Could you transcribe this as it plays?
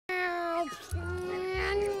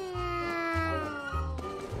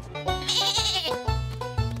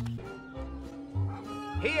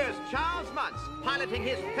Charles Muntz, piloting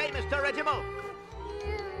his famous dirigible.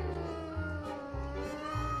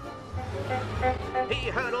 He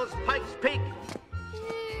hurdles Pikes Peak.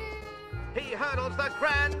 He hurdles the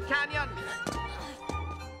Grand Canyon.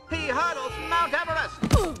 He hurdles Mount Everest.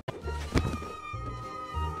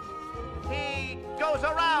 He goes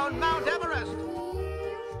around Mount Everest.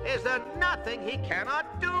 Is there nothing he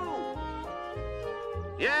cannot do?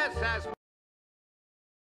 Yes, as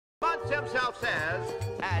Muntz himself says,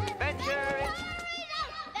 adventure is...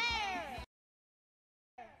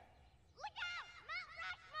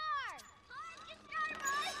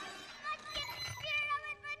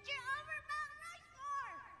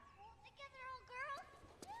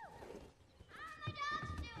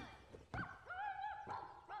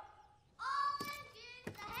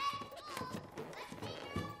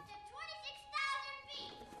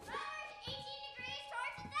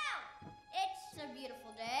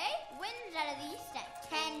 Beautiful day. Winds out of the east at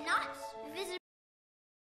 10 knots. Visibility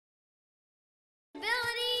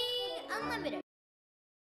unlimited.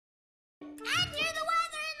 Enter the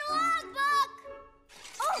weather in the logbook.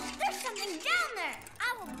 Oh, there's something down there. I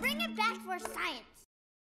will bring it back for science.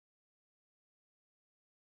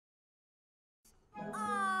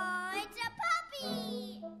 Oh, it's a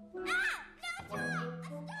puppy. Ah, no time.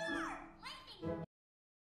 A star. Lightning.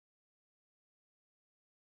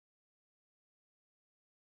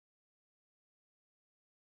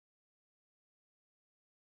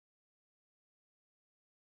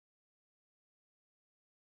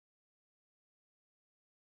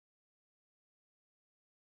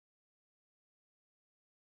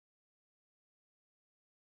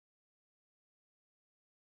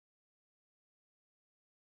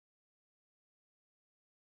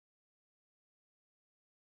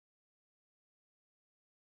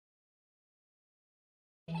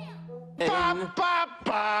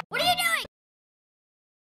 What are you doing?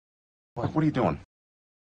 What are you doing?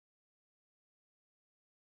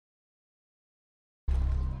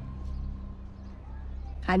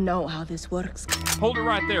 I know how this works. Hold it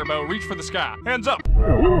right there, Bo. Reach for the sky. Hands up.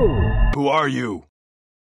 Who are you?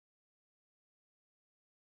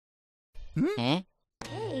 Hey,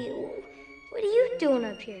 what are you doing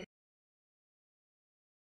up here?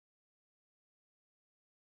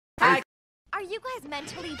 Hi. Are you guys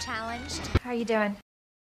mentally challenged? How are you doing?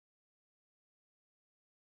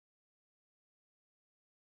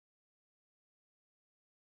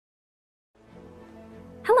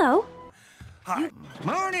 Hello. Hi.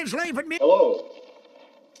 Morning's leaving me. Hello.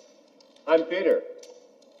 I'm Peter.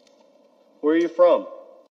 Where are you from?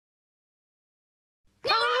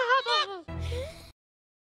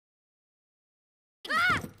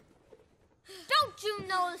 Don't you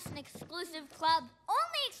know it's an exclusive club?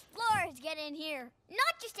 Only explorers get in here.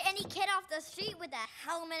 Not just any kid off the street with a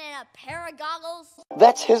helmet and a pair of goggles.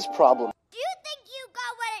 That's his problem. Do you think you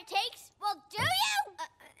got what it takes? Well, do you?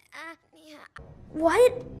 Yeah.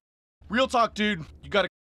 What? Real talk, dude. You gotta...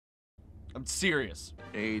 I'm serious.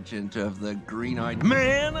 Agent of the green-eyed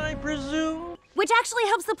man, I presume? Which actually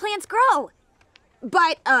helps the plants grow.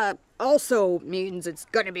 But, also means it's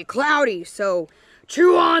gonna be cloudy, so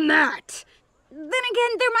chew on that. Then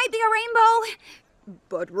again, there might be a rainbow.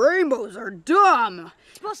 But rainbows are dumb.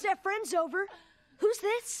 Supposed to have friends over. Who's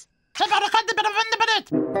this?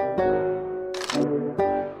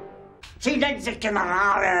 Sie nennen sich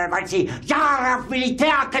Generale, weil sie Jahre auf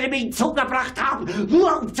Militärakademien zugebracht haben,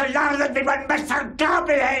 nur um zu lernen, wie man Messer und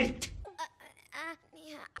Gabel hält.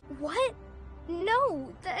 Yeah. What?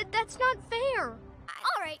 No, that's not fair.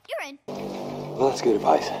 All right, you're in. Well, that's good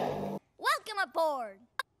advice. Welcome aboard.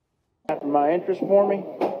 After my interest for me?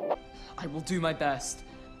 I will do my best.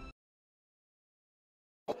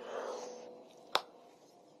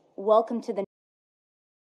 Welcome to the...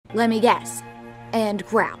 Let me guess. And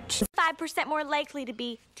Grouch. 5% more likely to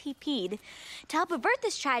be TP'd. To help avert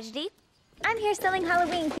this tragedy, I'm here selling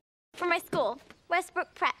Halloween for my school,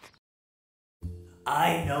 Westbrook Prep.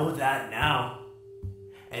 I know that now.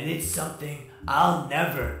 And it's something I'll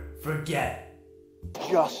never forget.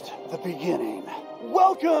 Just the beginning.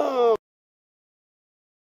 Welcome!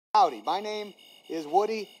 Howdy, my name is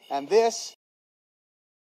Woody, and this...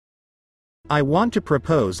 I want to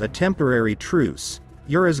propose a temporary truce.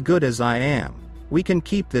 You're as good as I am. We can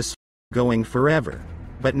keep this going forever.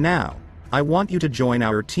 But now, I want you to join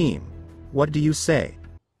our team. What do you say?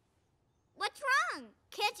 What's wrong?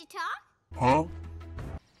 Can't you talk? Huh?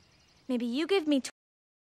 Maybe you give me...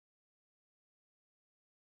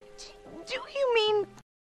 Do you mean...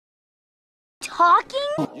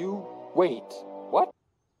 talking? You... wait. What?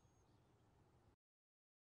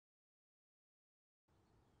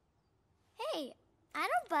 Hey, I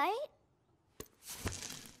don't bite.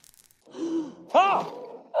 Ha!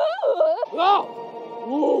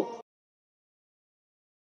 Oh!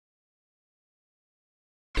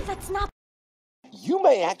 That's not. You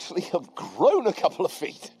may actually have grown a couple of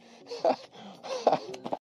feet.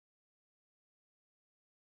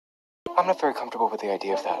 I'm not very comfortable with the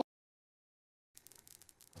idea of that.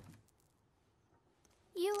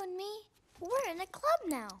 You and me, we're in a club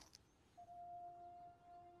now.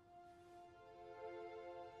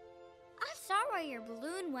 I saw where your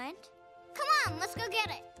balloon went. Come on, let's go get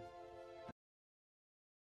it.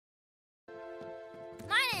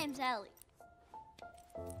 My name's Ellie.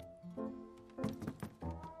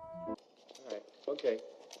 Alright, okay.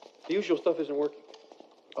 The usual stuff isn't working.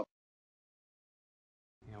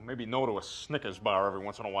 You know, maybe no to a Snickers bar every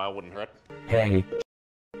once in a while wouldn't hurt. Hey,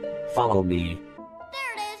 follow me.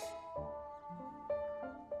 There it is.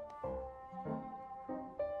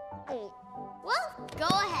 Well, go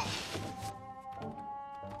ahead.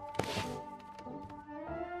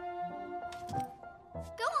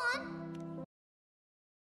 Go on.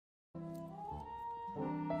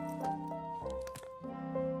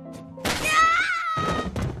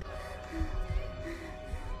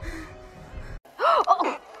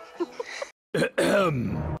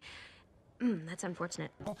 That's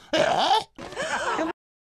unfortunate.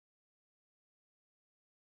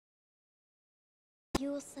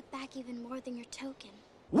 You will slip back even more than your token.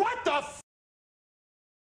 What the f?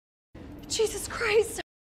 Jesus Christ!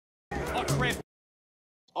 Oh, crap.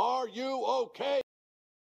 Are you okay?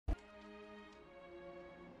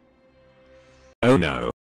 Oh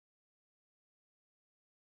no.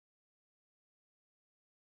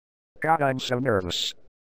 God, I'm so nervous.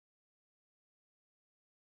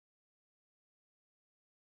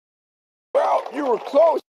 Well, you were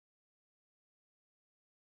close.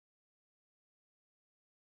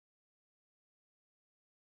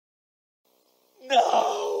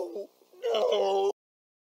 No! No!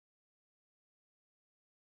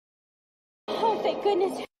 Oh, thank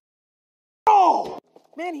goodness. Oh!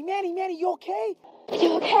 Manny, you okay?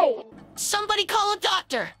 You okay? Somebody call a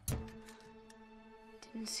doctor!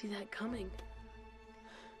 Didn't see that coming.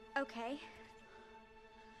 Okay.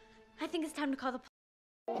 I think it's time to call the police.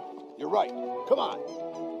 You're right. Come on.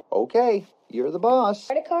 Okay, you're the boss.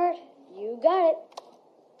 Credit card? You got it.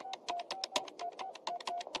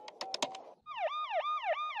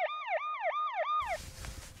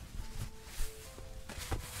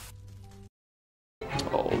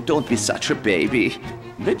 Oh, don't be such a baby.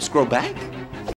 Lips grow back.